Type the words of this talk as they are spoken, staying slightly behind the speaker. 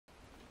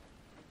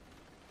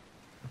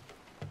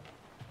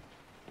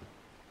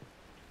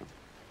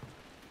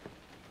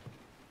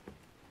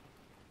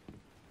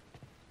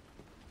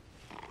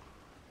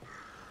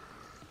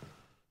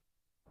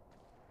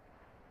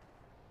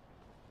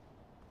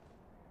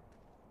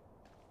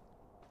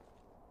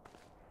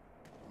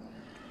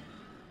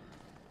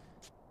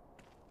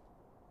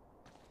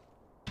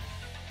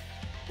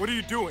What are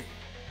you doing?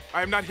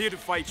 I am not here to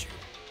fight you.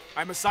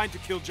 I'm assigned to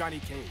kill Johnny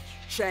Cage.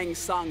 Shang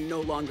Tsung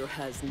no longer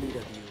has need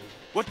of you.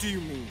 What do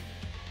you mean?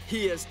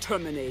 He is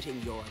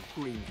terminating your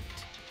agreement.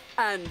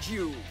 And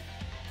you.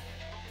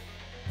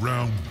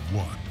 Round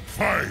 1,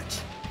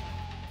 fight!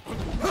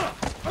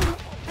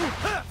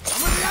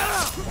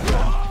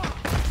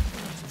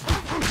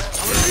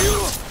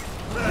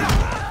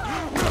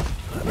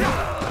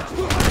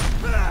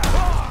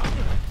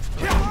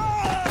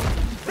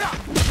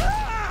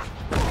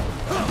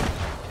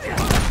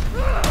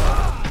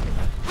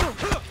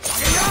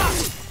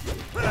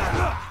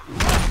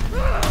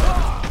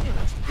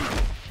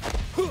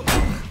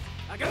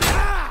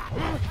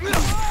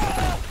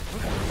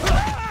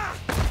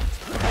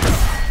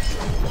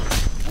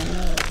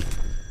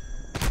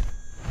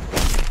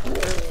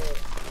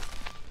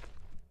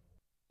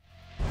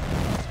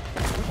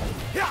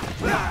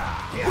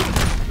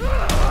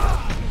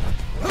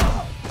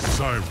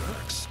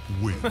 Cyrax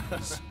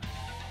wins.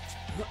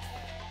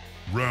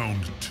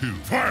 Round 2,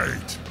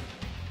 fight!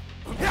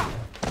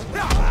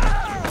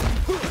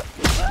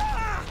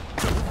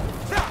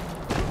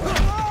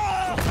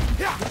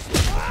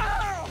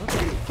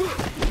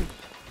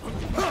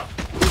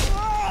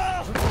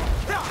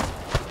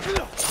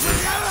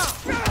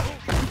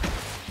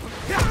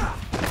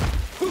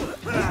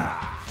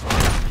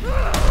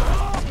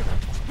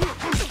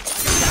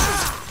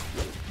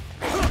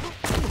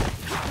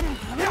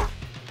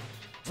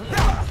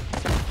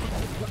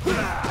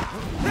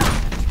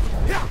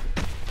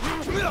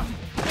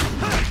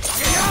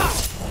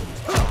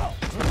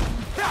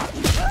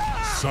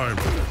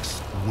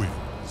 Cyrax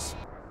wins.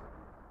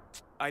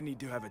 I need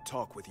to have a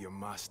talk with your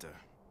master.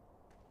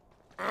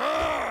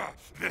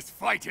 This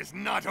fight is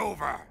not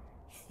over!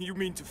 You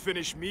mean to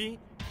finish me?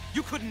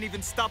 You couldn't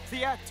even stop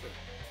the actor.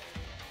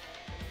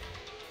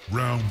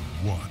 Round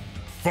 1,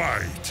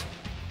 fight!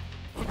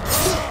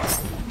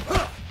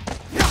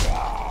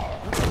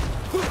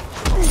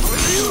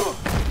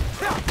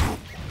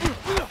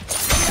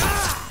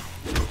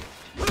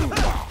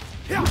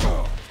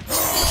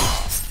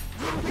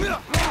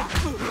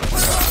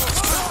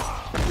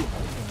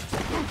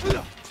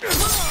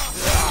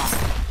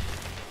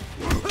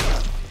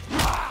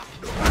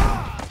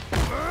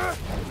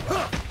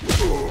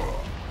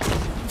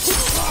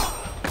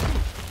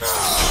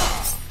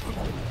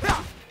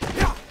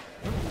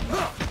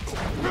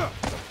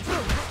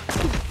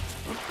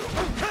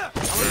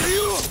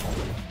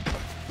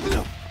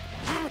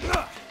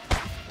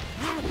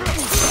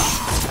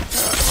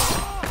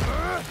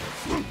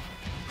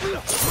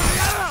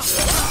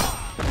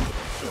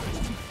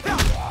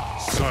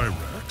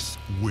 Cyrax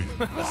wins.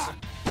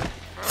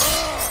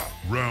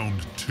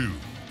 Round 2,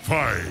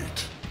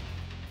 fight!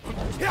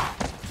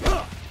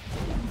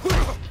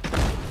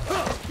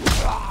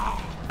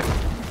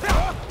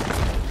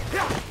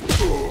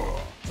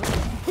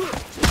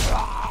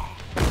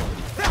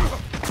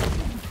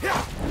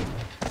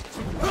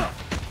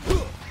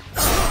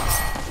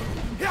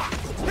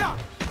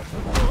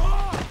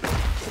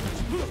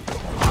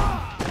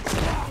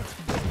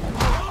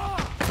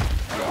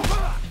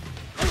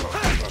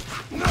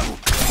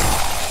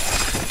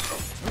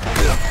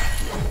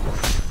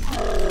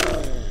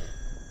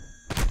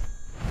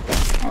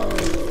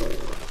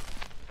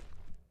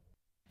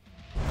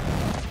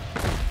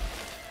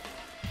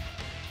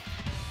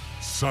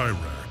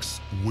 Cyrax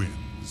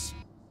wins.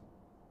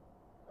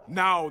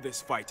 Now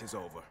this fight is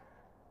over.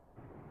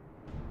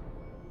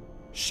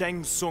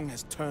 Shang Tsung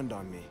has turned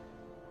on me.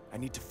 I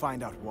need to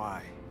find out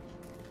why.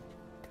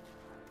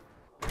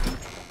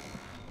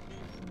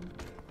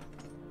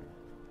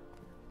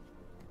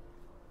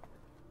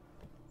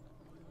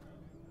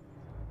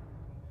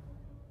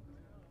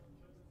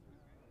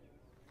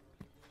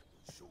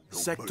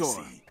 Sector,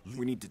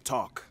 we need to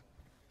talk.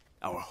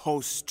 Our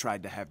host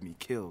tried to have me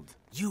killed.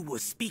 You were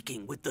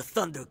speaking with the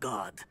Thunder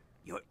God.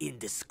 Your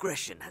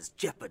indiscretion has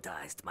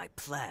jeopardized my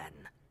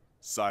plan.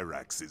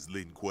 Cyrax is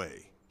Lin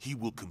Kuei. He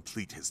will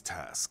complete his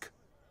task.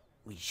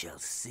 We shall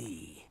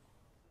see.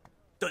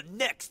 The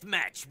next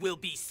match will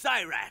be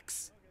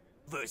Cyrax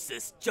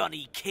versus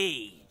Johnny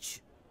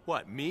Cage.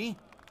 What, me?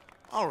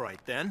 All right,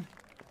 then.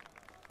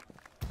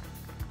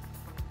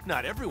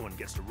 Not everyone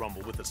gets to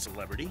rumble with a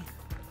celebrity.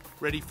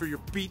 Ready for your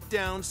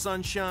beatdown,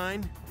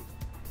 sunshine?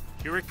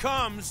 Here it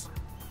comes!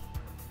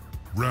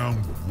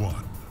 Round 1,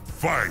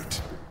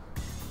 fight!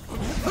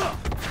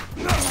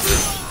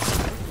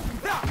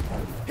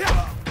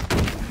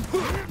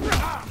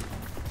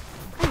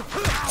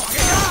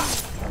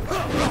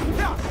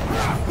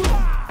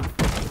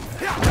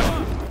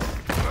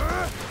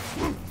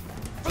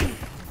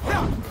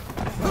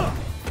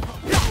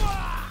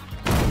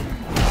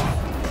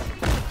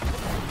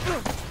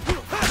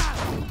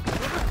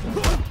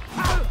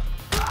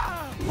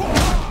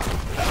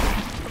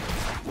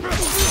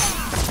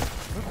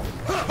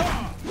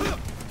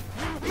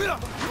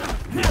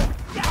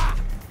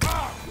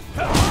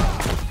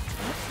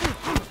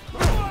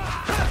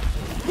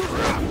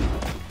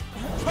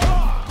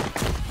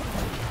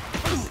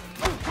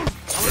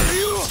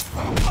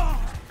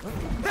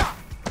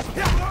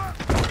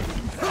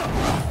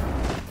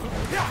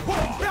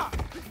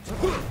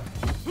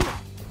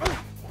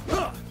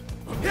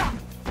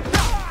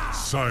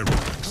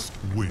 Cyrax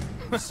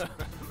wins.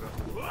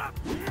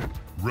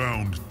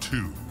 Round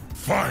 2,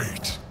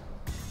 fight!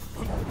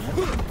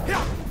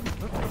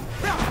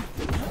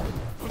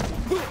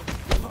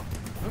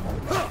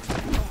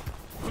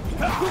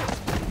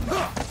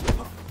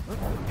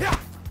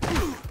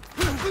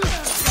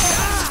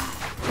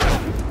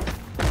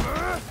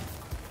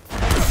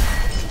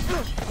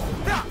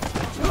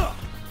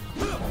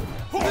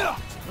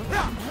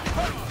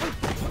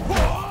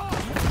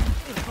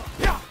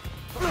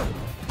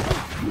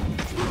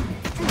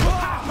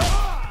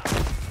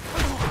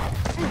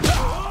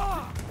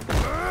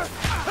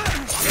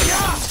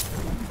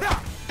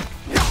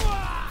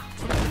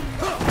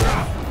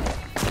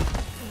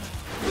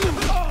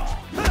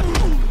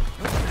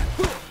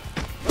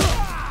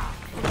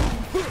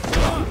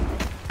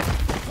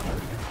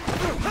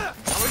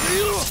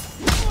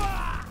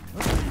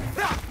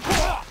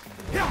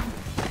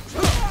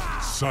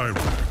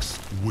 Cyrax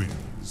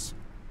wins.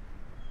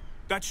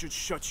 That should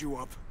shut you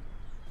up.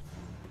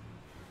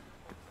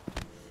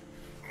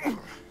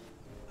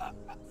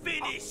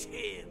 Finish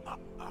him!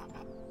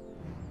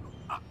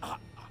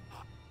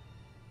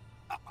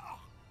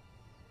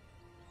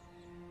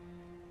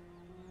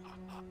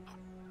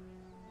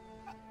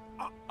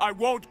 I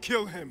won't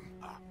kill him.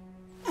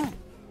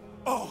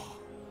 Oh.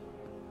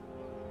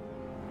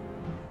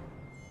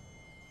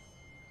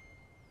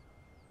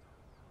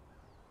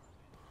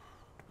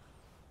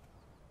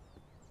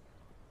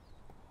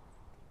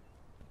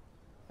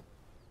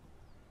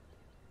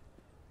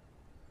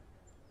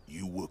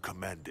 You were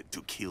commanded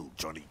to kill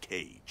Johnny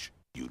Cage.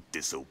 You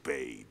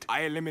disobeyed.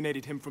 I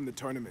eliminated him from the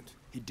tournament.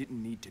 He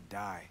didn't need to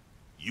die.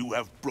 You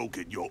have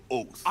broken your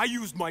oath. I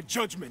used my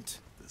judgment.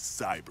 The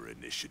Cyber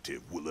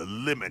Initiative will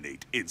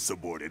eliminate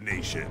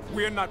insubordination.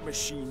 We're not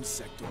machines,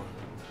 Sector.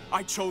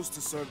 I chose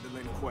to serve the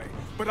Lin Kuei,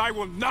 but I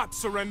will not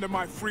surrender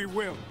my free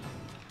will.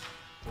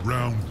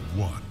 Round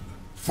 1,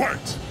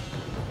 fight!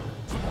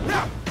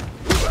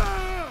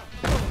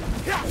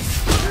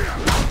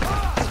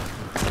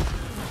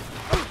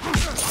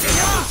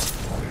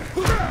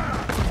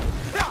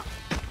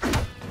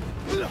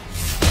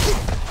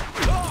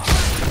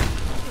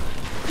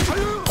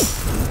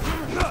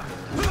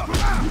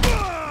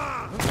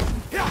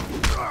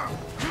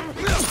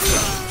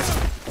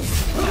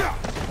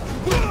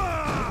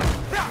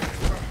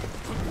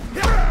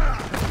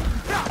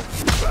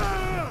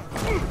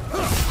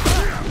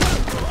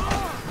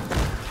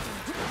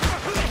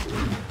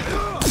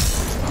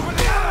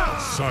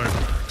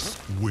 Cyrax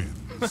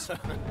wins.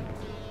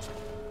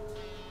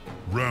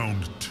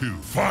 Round 2,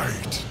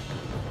 fight!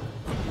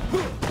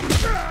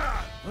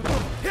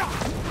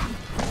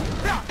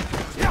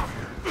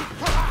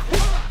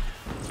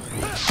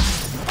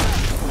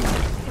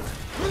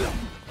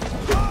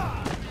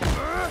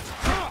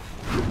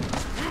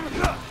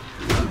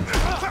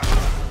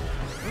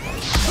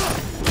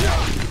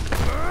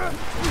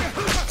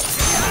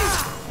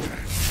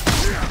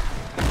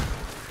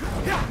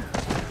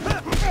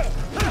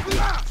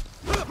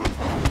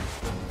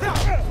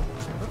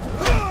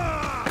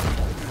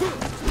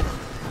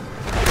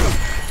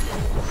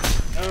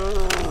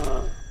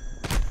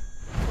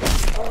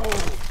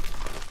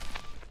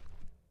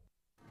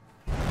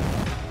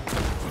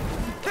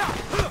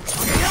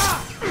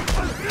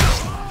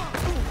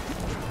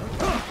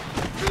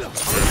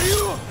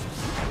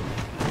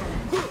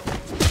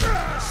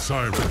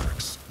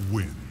 Cyrax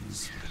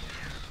wins.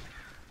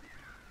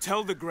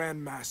 Tell the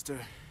Grandmaster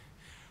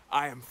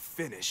I am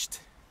finished.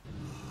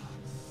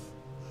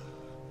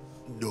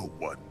 No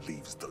one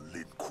leaves the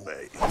Lin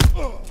Kuei.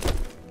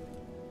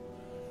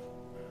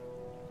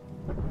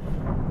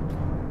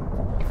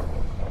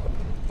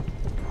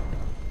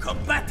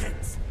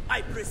 Combatants,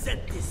 I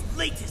present this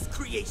latest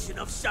creation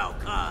of Shao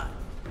Kahn.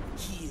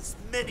 He is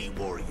many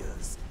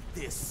warriors,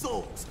 their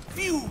souls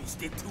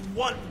fused into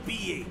one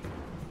being.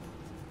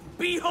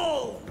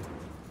 Behold,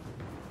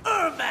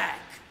 Ermac!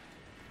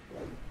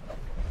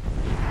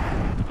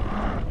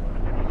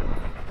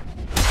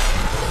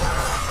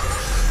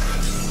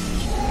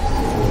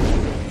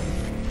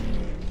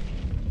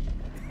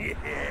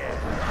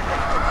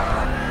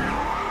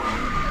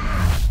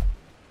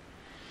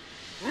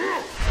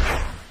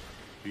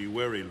 Be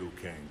wary, Liu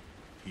Kang.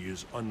 He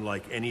is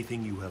unlike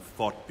anything you have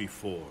fought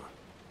before.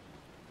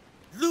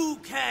 Liu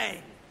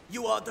Kang,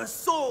 you are the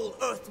sole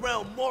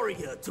Earthrealm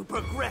warrior to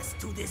progress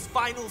to this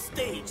final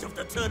stage of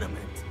the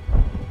tournament.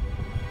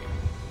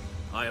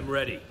 I am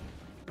ready.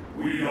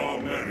 We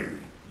are many.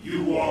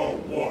 You are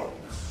one.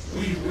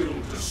 We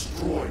will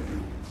destroy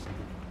you.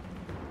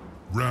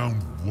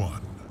 Round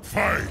 1,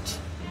 fight!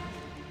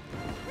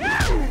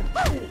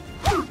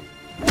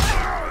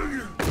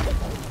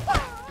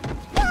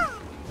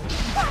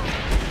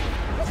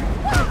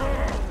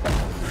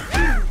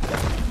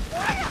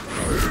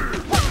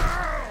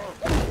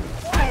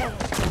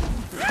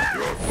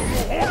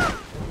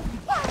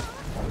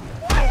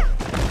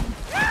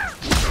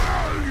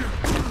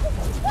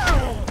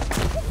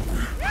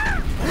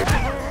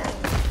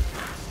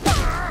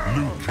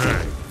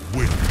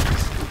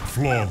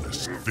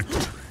 Flawless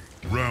victory.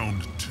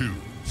 Round 2,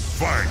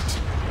 fight!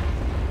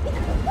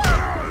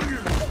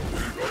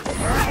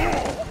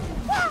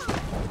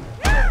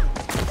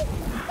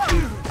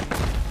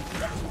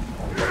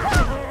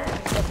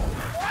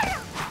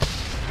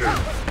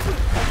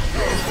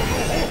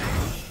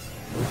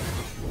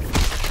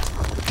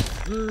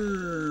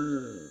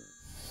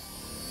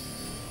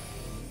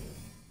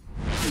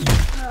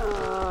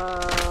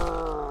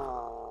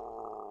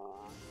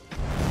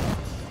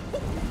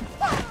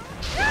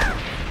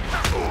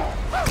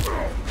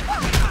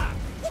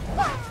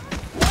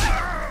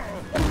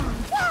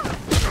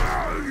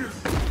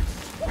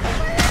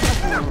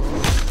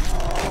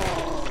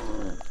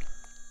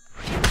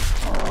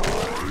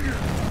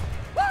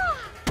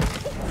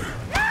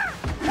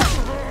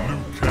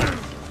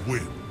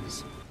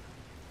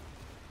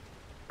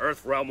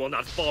 realm will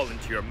not fall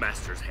into your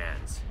master's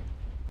hands.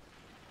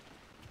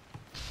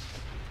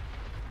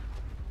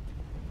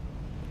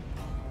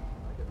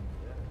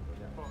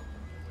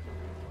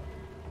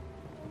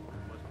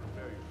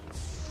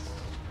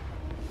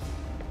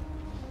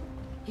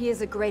 He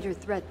is a greater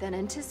threat than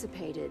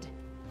anticipated.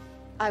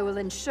 I will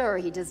ensure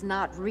he does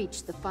not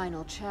reach the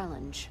final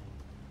challenge.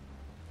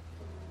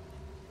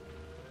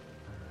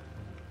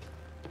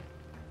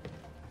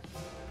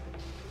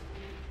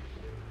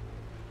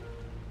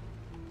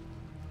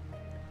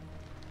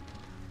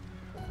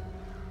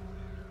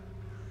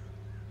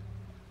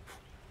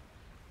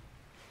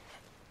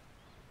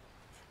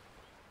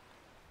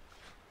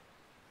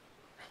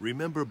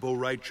 Remember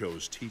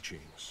Boraicho's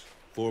teachings.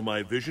 For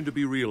my vision to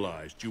be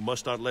realized, you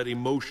must not let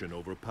emotion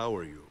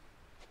overpower you.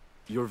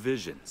 Your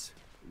visions,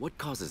 what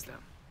causes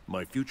them?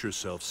 My future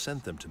self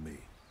sent them to me,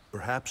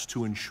 perhaps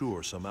to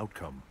ensure some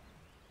outcome.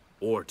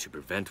 Or to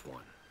prevent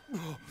one.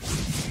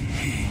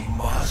 He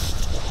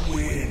must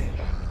win.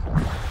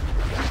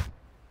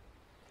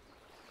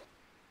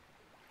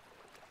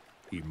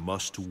 He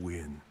must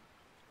win.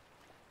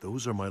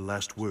 Those are my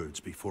last words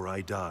before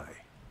I die.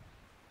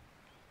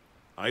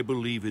 I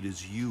believe it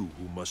is you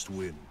who must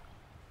win.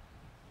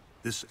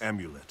 This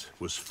amulet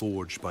was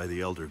forged by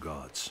the Elder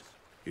Gods.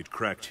 It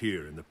cracked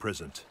here in the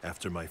present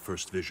after my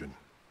first vision.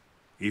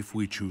 If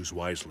we choose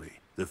wisely,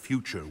 the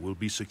future will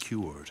be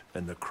secured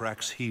and the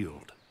cracks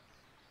healed.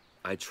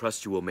 I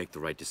trust you will make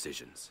the right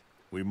decisions.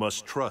 We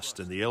must trust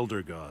in the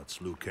Elder Gods,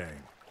 Liu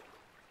Kang.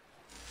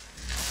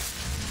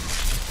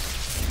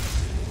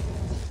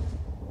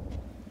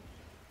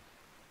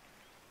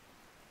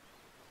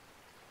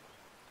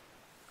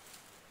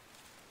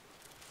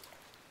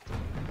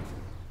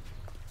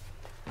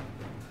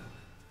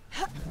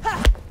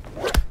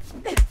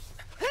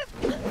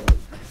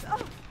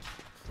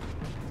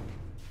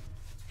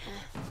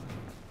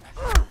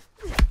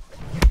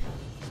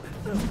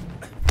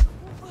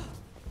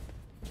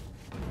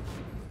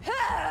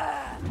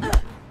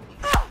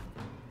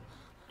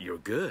 You're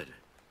good.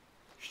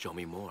 Show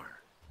me more.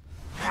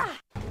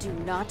 Do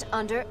not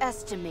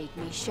underestimate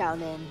me,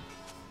 Shaolin.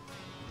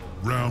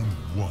 Round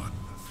 1.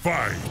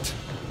 Fight!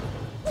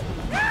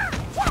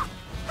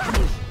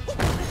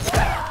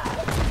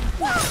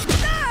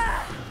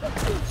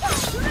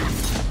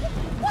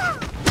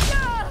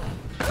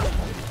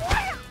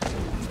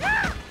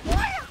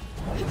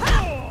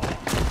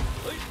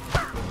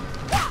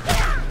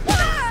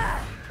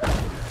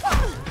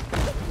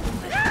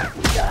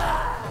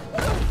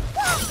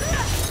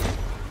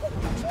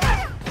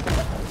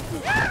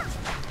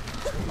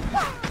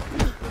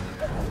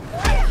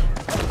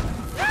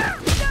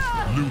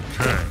 Liu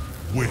Kang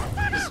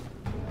wins.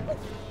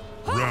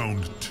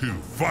 Round 2.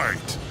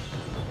 Fight!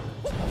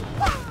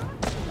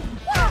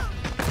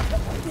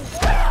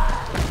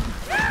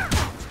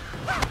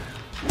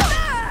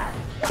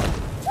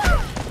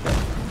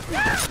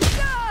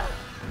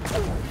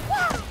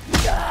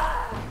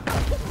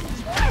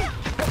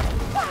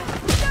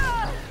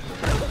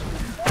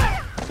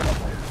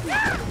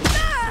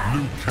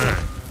 Liu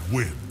Kang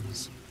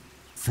wins.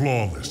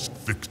 Flawless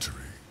victory.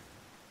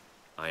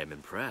 I am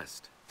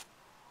impressed.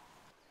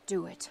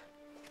 Do it.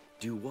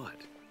 Do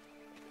what?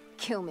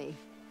 Kill me.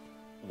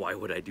 Why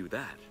would I do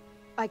that?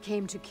 I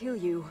came to kill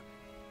you.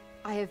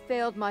 I have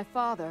failed my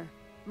father,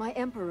 my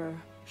emperor.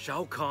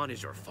 Shao Kahn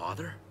is your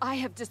father? I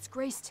have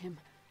disgraced him.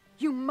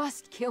 You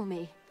must kill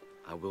me.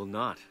 I will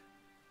not.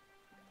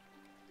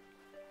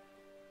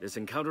 This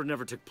encounter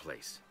never took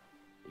place.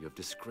 You have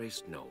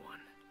disgraced no one.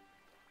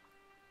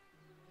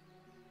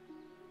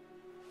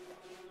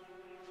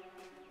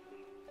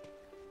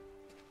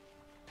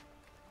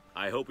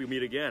 I hope we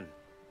meet again,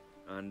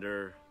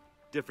 under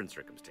different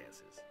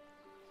circumstances.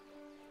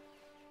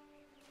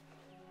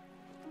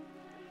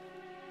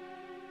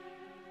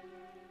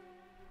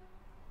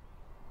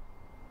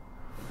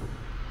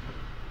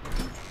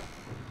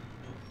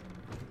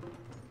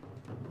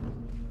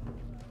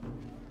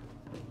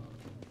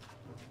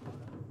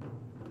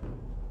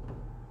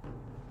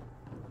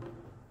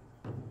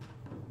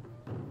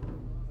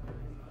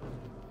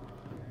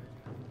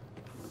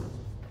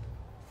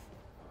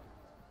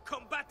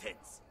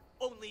 Combatants!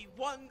 Only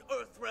one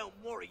Earthrealm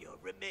warrior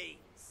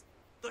remains.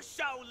 The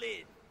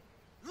Shaolin,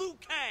 Liu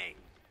Kang.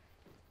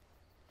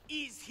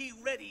 Is he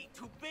ready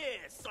to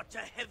bear such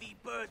a heavy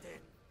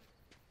burden?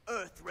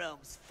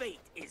 Earthrealm's fate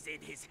is in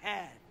his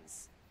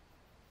hands.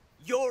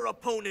 Your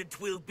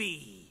opponent will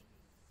be...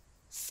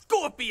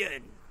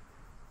 Scorpion!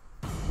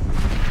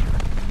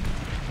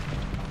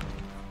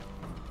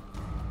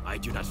 I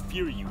do not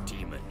fear you,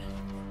 demon.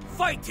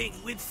 Fighting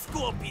with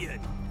Scorpion,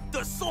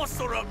 the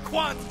sorcerer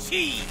Quan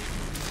Chi!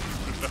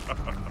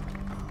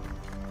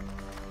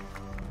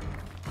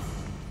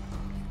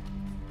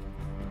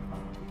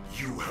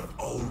 You have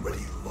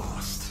already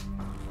lost.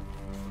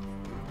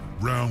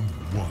 Round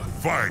 1.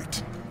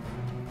 Fight!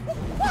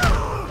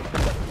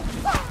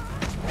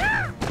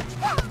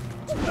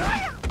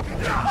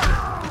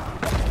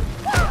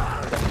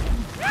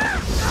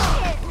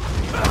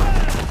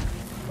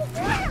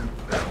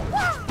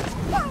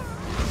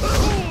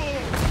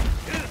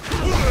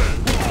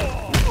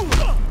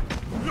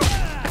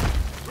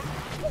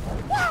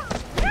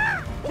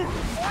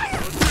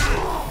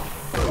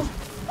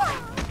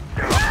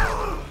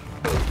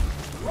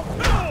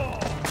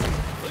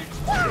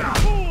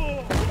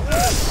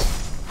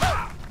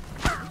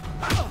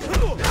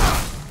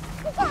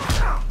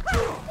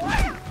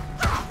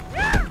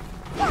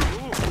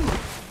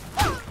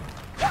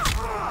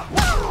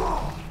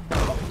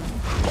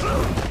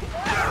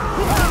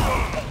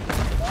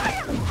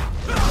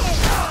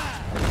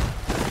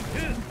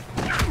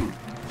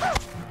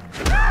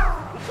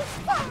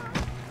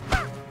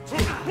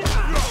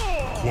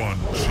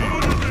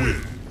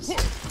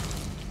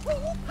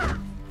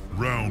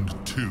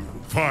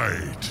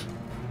 Fight!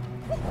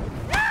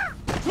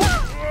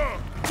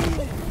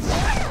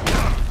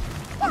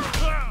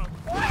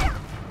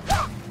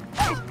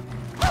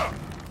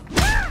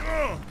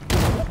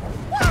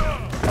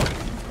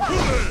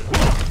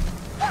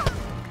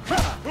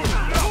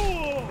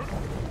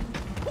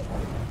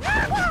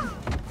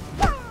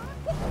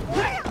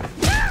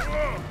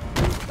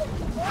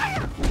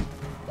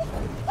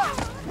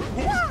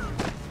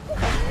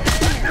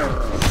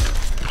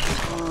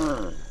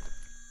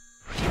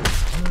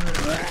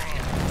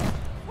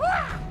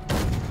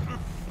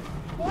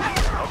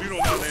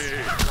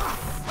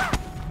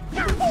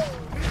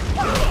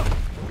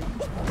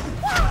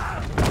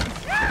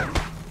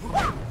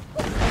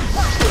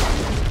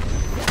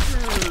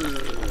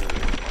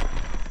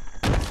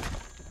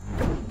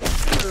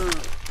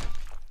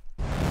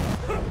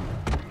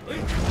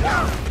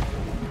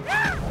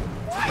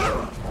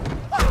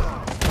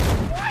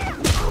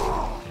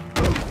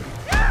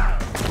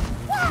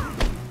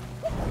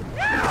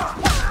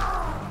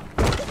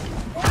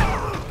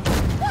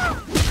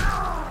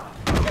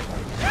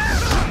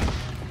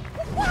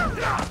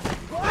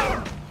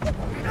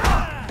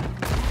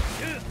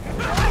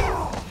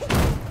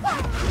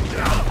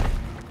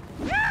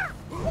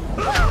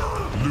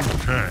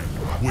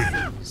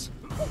 Wins.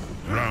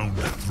 Round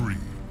 3.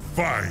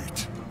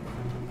 Fight!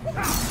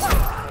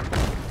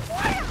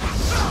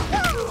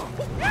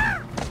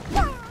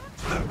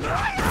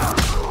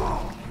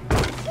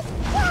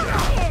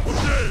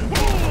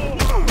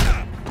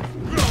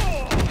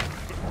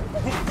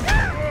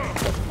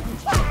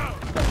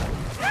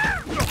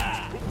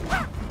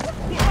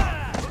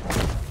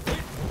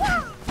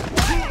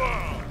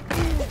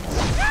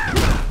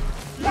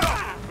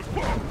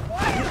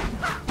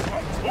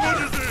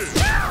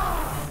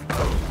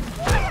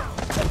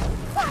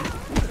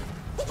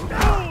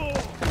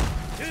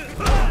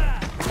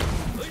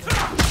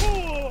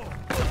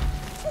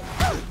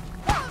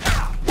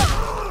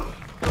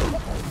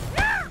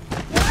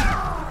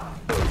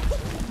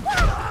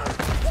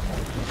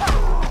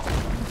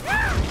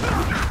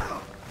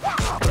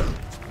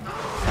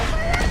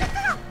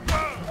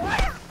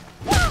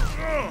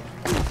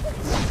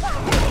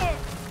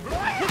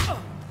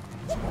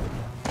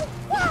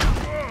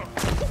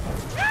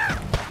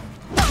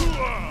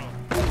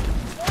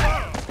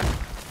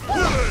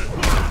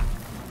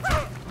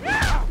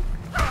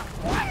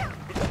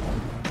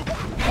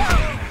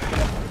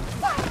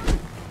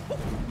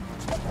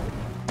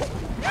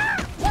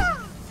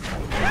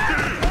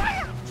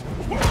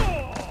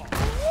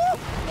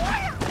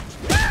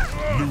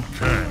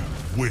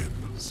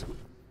 Wins.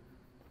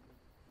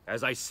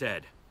 As I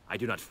said, I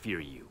do not fear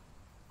you.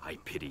 I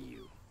pity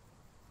you.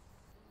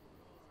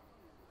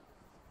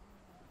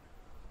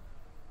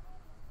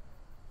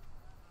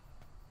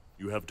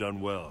 You have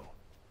done well,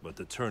 but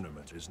the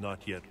tournament is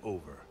not yet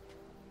over.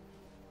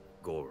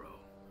 Goro.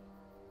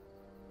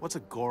 What's a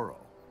Goro?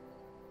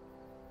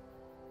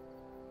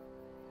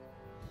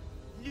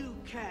 Liu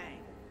Kang.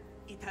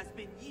 It has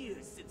been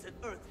years since an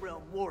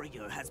Earthrealm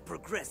warrior has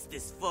progressed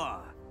this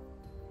far.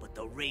 But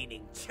the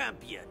reigning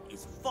champion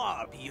is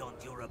far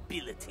beyond your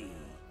ability.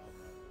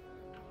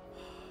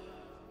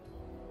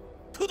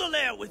 To the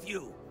lair with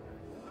you!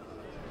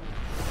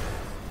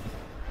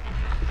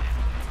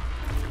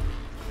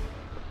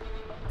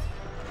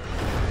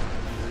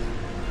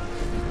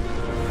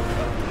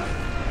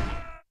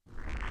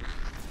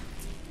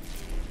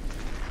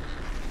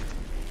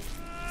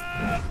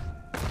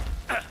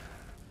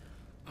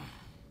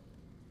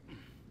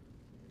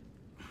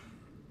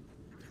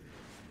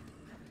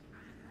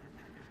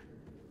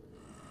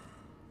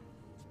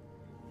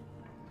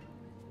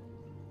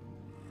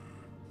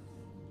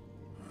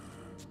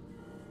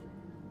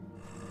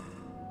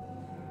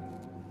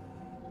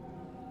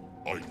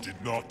 I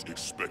did not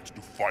expect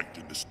to fight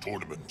in this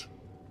tournament.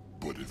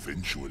 But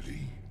eventually,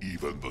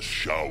 even the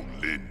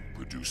Shaolin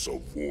produce a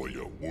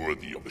warrior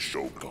worthy of the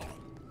Shogun.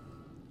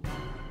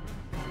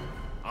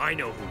 I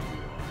know who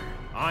you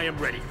are. I am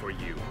ready for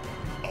you.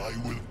 I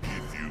will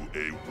give you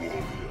a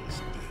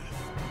warrior's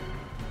death.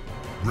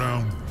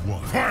 Round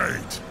 1.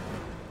 Fight!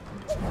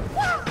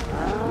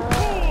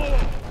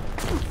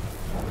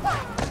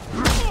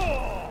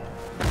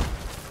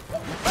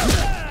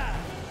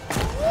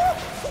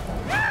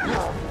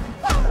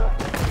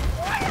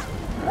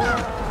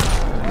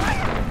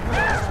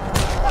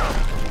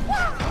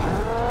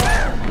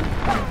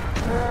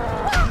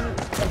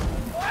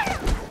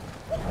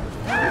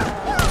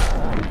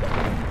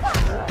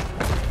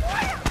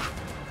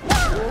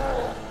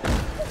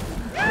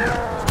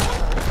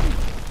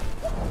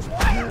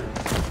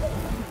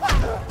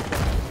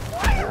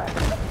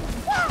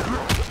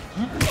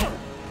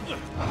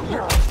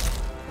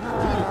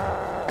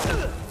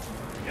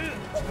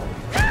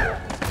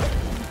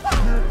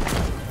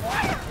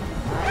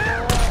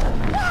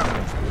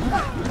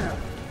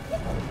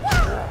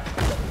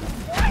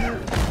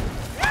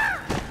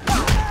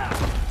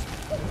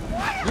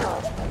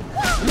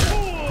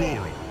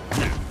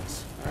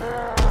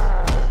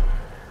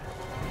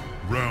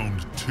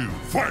 Round 2,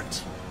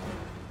 fight!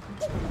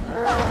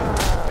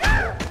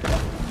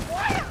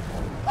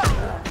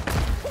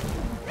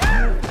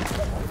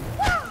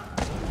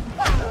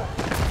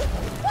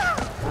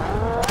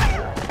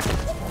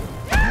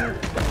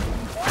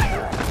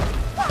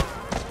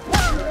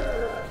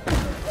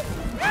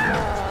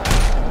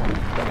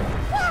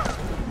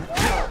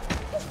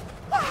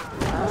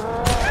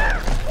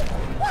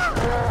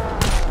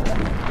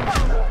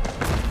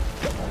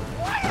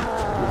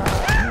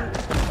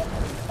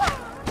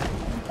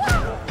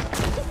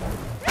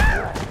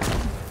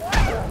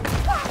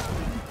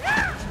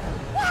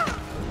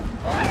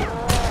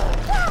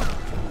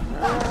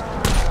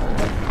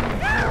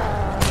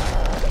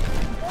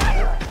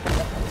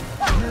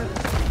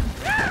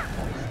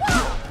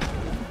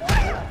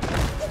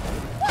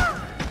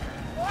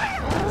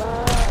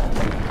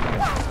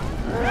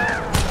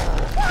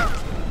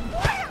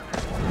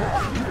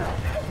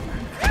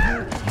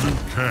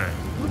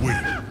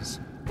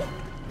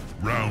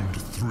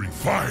 3,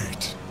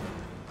 fight!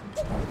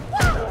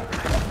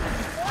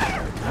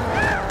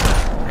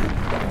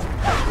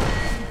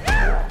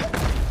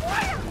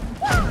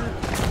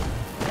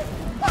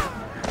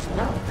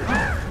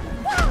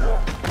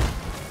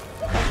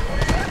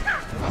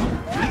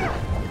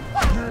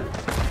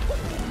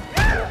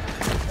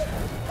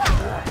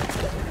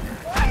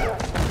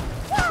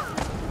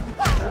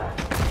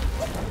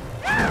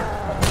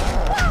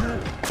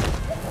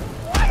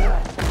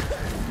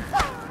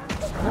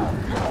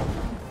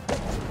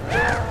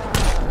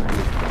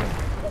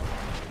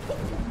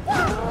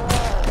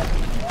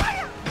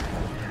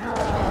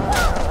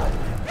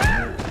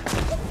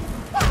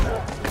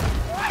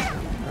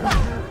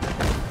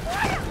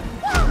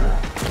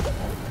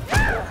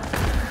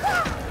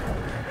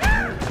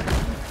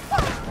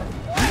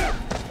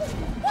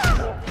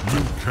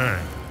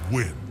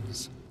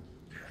 Wins.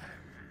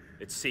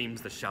 It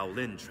seems the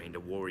Shaolin trained a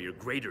warrior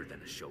greater than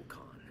a Shokan.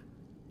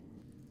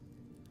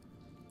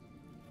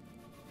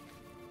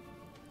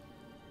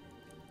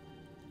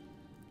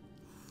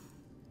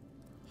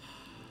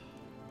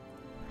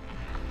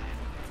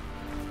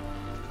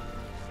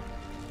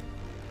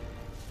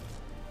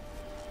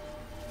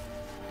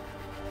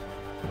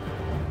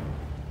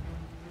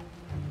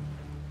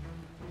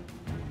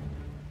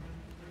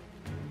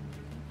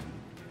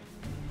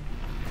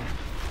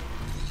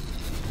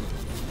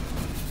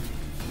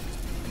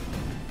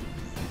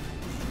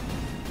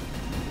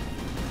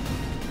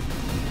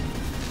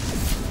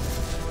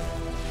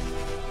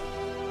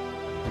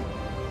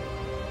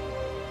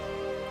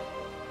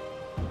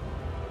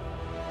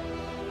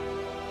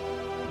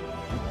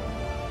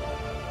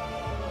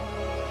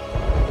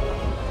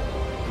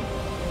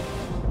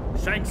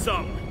 Shang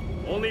Tsung,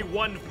 only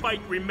one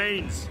fight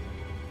remains.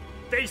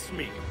 Face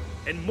me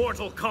in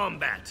mortal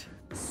combat.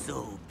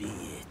 So be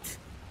it.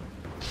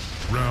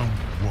 Round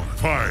 1,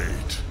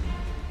 fight!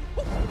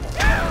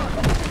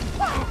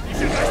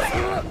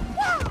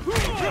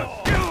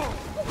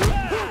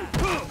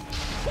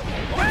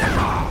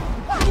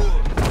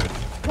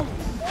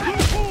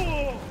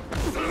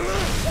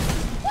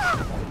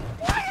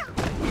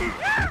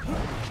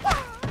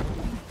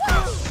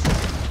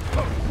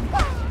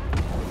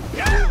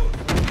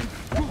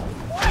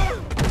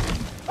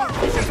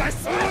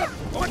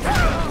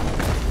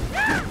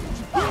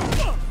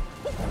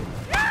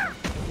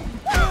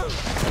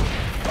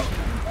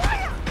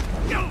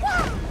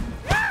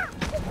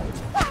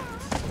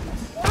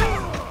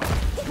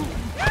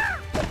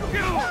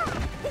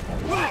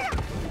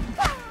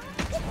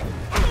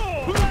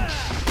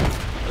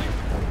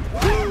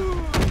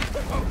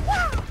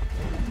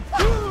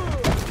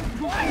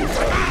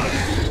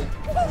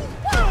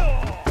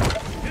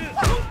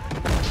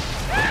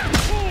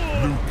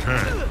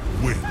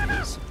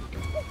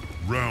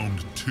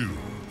 Round 2,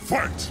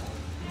 fight!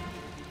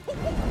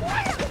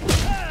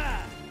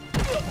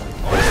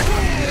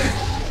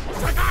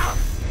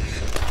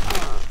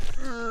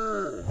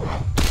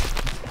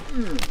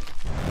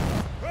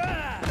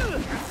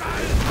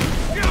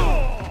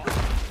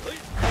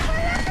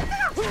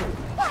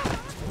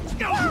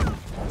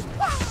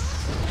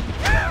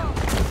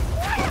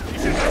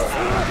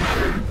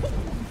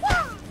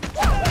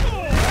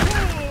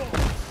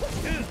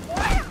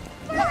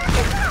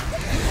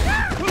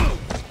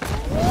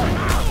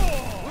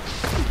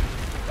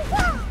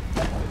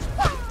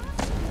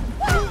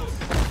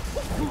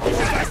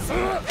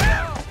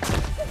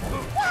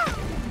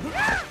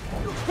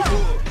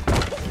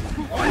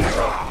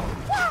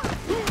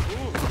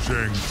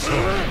 Shang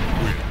Tsung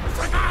wins.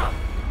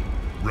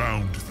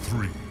 Round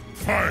 3,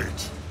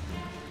 fight!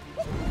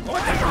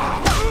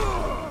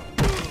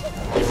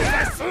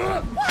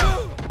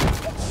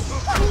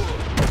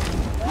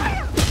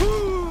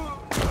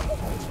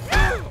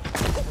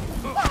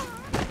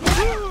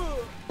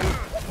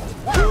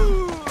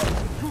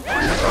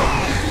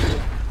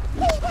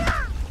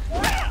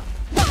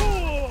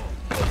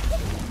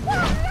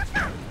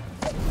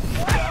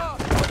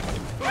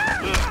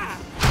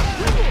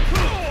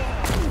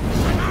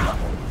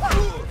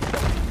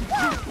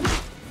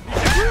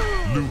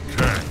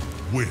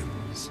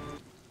 Wins.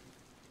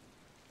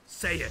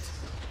 Say it.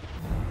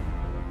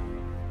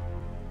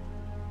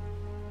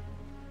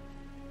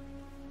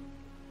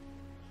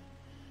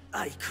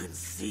 I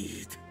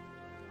concede.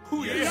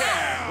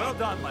 Yeah! Well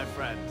done, my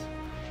friend.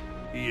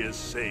 He has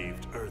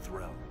saved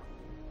Earthrealm.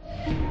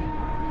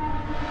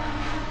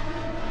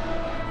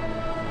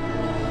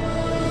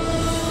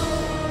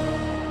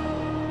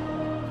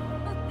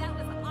 That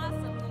was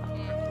awesome,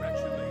 Lieutenant.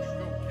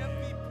 Congratulations,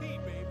 MVP,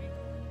 baby.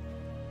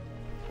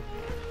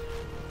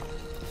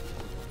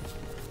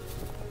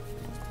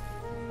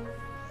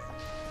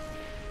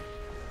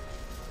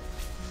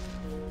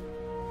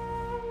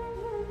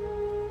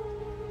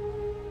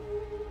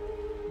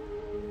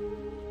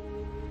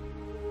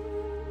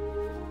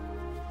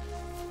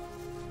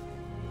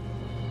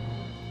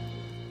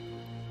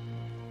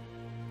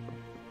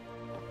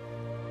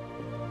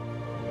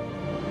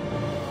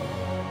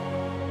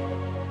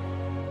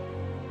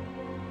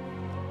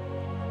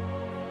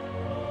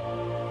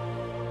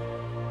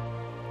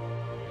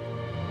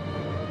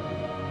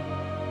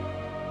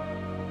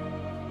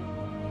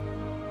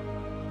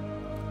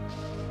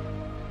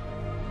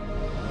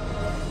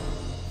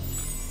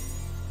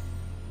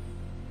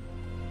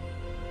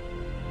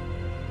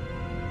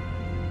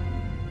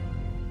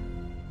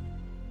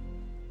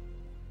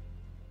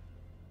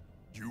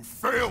 You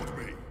failed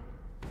me!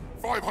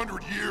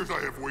 500 years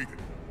I have waited.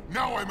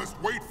 Now I must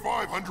wait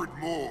 500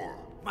 more.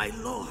 My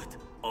lord,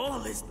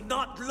 all is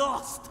not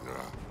lost.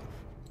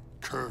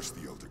 Curse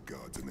the Elder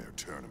Gods in their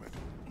tournament.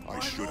 I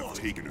should have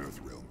taken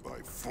Earthrealm by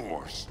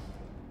force.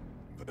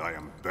 But I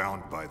am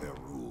bound by their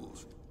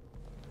rules.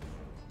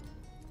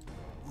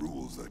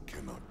 Rules that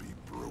cannot be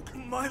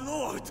broken. My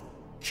lord!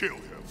 Kill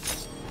him.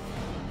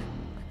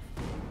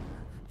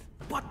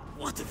 But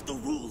what if the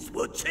rules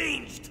were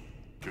changed?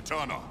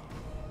 Kitana.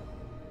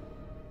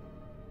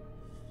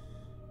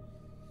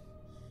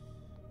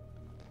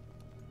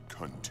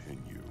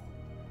 Continue.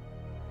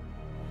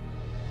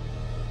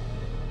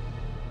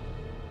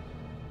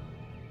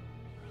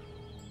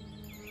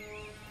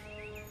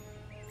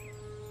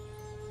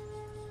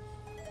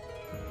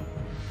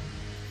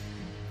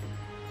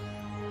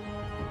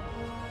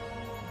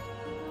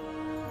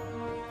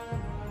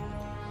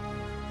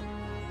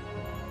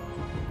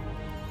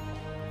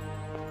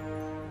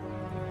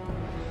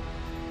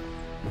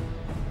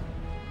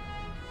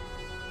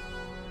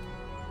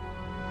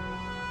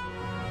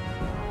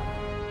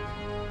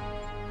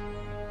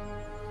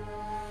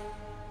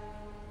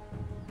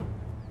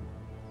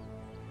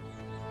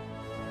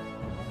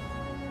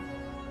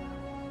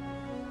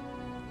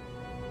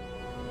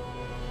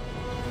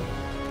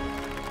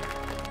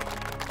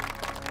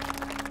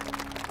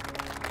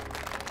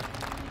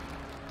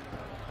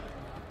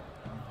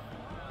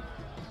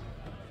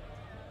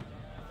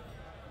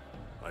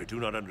 I do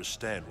not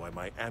understand why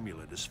my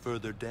amulet is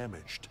further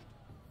damaged.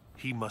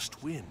 He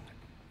must win.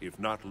 If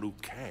not Liu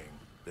Kang,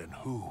 then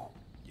who?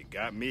 You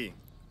got me.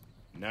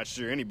 Not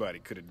sure anybody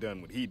could have done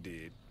what he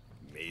did.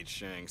 Made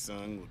Shang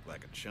Tsung look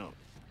like a chump.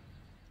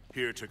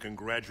 Here to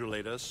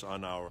congratulate us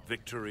on our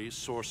victory,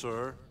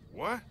 sorcerer?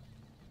 What?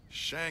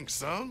 Shang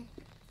Tsung?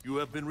 You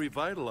have been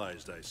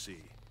revitalized, I see.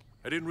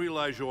 I didn't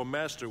realize your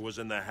master was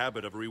in the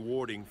habit of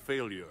rewarding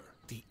failure.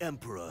 The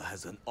Emperor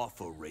has an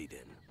offer,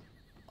 Raiden.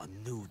 A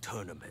new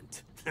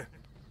tournament.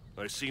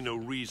 I see no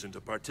reason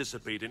to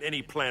participate in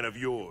any plan of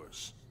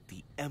yours.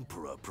 The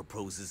Emperor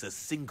proposes a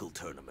single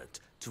tournament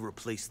to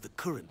replace the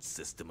current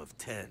system of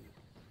 10.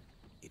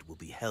 It will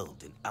be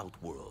held in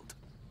Outworld.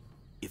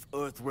 If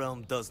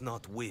Earthrealm does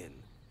not win,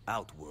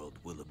 Outworld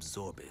will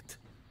absorb it.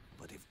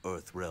 But if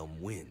Earthrealm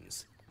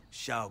wins,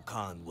 Shao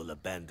Kahn will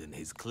abandon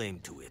his claim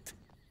to it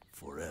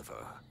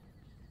forever.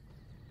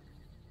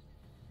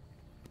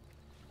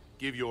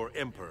 Give your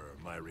Emperor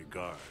my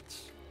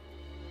regards.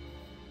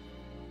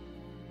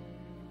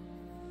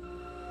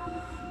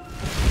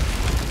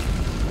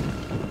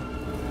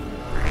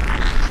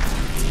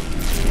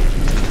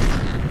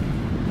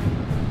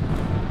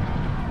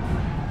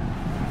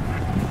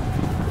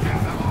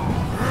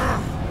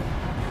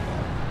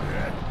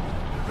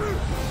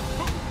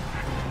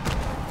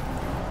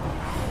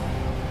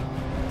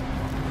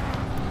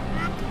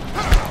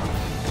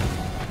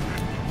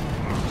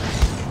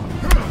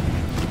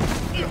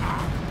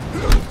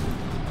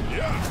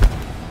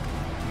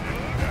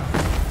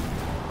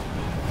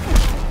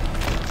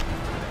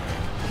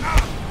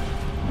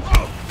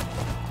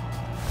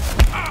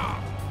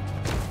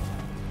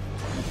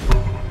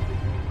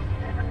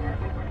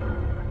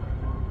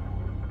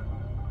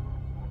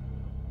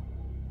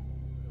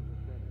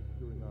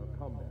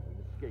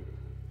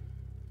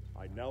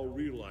 I now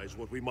realize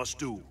what we must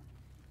do.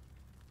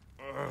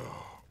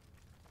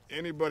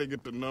 Anybody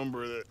get the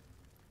number that...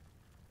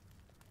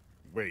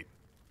 Wait,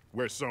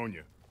 where's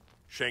Sonya?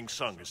 Shang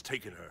Tsung has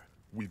taken her.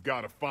 We've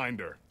got to find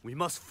her. We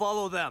must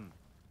follow them.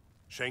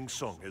 Shang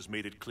Tsung has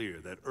made it clear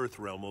that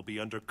Earthrealm will be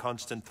under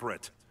constant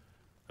threat,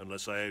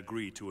 unless I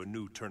agree to a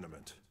new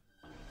tournament.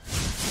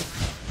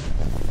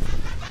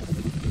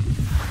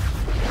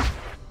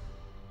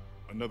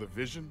 Another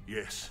vision?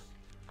 Yes.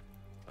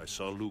 I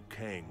saw Liu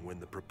Kang win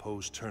the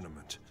proposed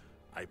tournament.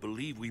 I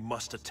believe we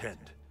must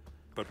attend.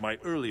 But my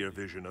earlier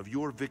vision of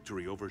your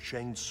victory over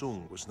Shang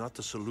Tsung was not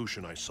the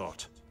solution I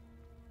sought.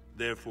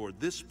 Therefore,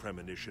 this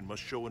premonition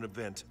must show an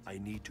event I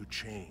need to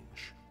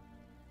change.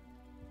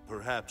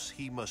 Perhaps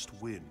he must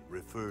win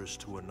refers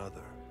to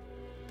another.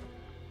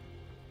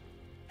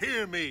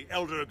 Hear me,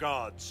 Elder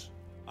Gods.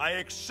 I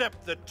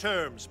accept the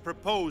terms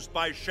proposed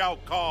by Shao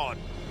Kahn.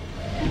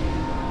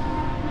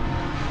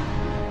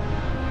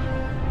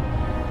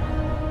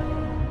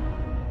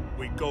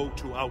 We go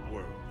to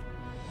Outworld.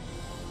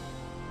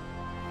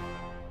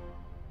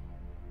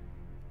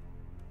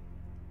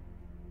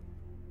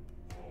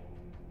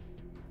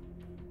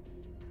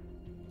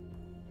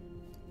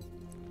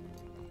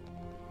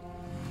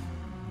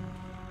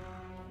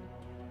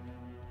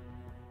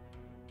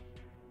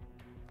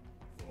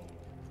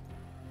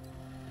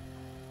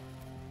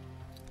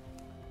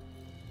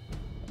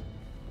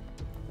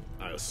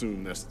 I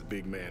assume that's the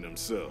big man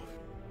himself.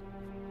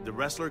 The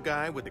wrestler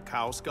guy with the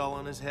cow skull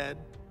on his head?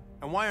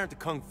 And why aren't the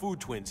Kung Fu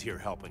twins here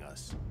helping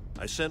us?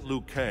 I sent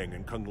Liu Kang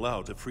and Kung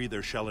Lao to free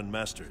their Shaolin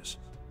masters.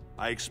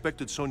 I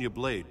expected Sonya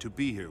Blade to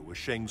be here with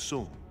Shang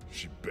Tsung.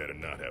 She better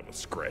not have a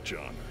scratch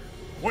on her.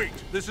 Wait,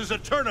 this is a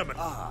tournament!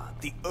 Ah,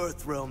 the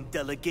Earthrealm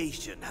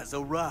delegation has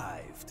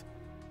arrived.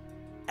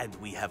 And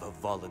we have a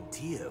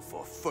volunteer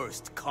for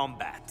first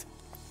combat.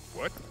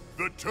 What?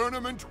 The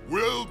tournament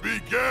will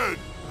begin!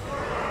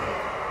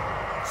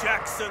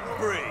 Jackson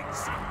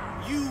Briggs,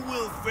 you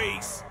will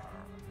face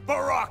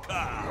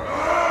Baraka!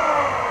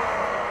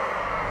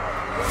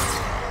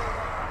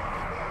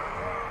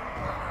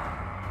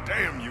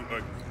 Damn you,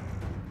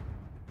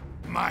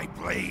 My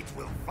blade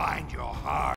will find your heart.